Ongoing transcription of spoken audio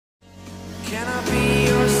Can I be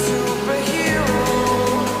your superhero?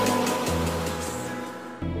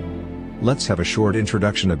 Let's have a short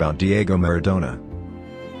introduction about Diego Maradona.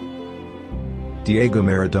 Diego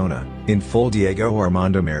Maradona, in full Diego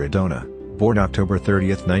Armando Maradona, born October 30,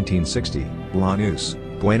 1960, Lanús,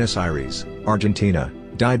 Buenos Aires, Argentina,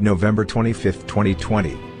 died November 25,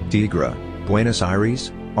 2020, Tigre, Buenos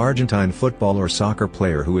Aires, Argentine footballer or soccer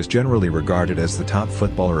player who is generally regarded as the top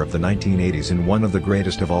footballer of the 1980s and one of the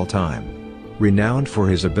greatest of all time. Renowned for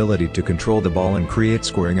his ability to control the ball and create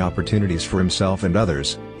scoring opportunities for himself and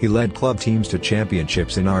others, he led club teams to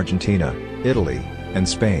championships in Argentina, Italy, and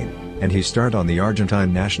Spain, and he starred on the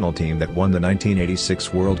Argentine national team that won the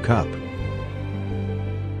 1986 World Cup.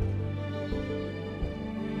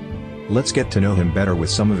 Let's get to know him better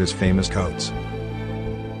with some of his famous quotes.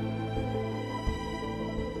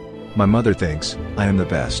 My mother thinks I am the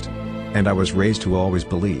best. And I was raised to always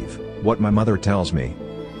believe what my mother tells me.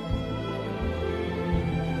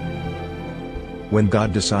 When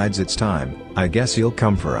God decides it's time, I guess He'll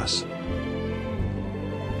come for us.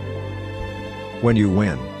 When you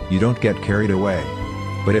win, you don't get carried away.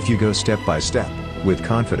 But if you go step by step, with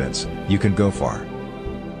confidence, you can go far.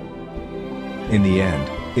 In the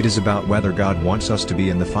end, it is about whether God wants us to be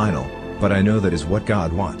in the final, but I know that is what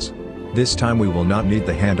God wants. This time we will not need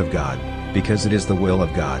the hand of God, because it is the will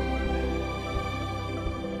of God.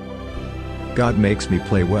 God makes me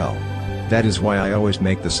play well. That is why I always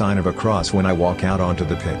make the sign of a cross when I walk out onto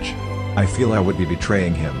the pitch. I feel I would be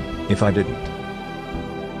betraying Him, if I didn't.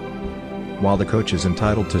 While the coach is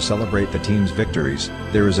entitled to celebrate the team's victories,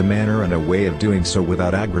 there is a manner and a way of doing so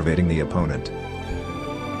without aggravating the opponent.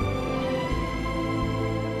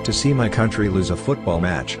 To see my country lose a football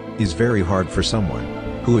match, is very hard for someone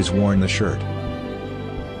who has worn the shirt.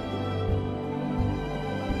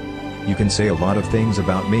 You can say a lot of things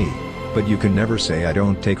about me, but you can never say I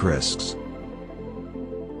don't take risks.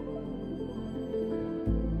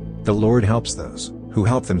 The Lord helps those who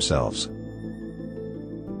help themselves.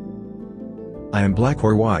 I am black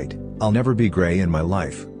or white, I'll never be gray in my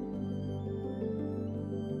life.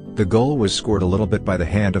 The goal was scored a little bit by the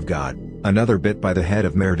hand of God, another bit by the head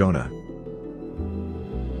of Maradona.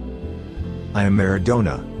 I am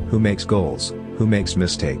Maradona, who makes goals, who makes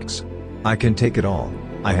mistakes. I can take it all,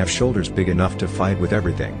 I have shoulders big enough to fight with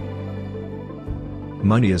everything.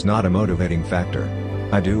 Money is not a motivating factor.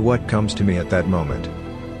 I do what comes to me at that moment.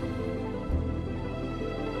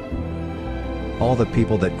 All the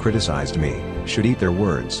people that criticized me should eat their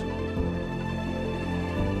words.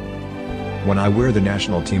 When I wear the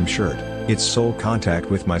national team shirt, its sole contact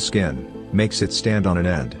with my skin makes it stand on an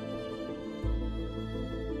end.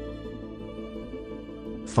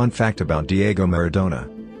 Fun fact about Diego Maradona.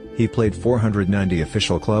 He played 490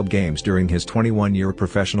 official club games during his 21-year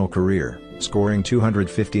professional career, scoring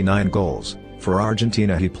 259 goals. For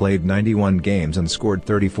Argentina he played 91 games and scored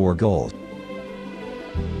 34 goals.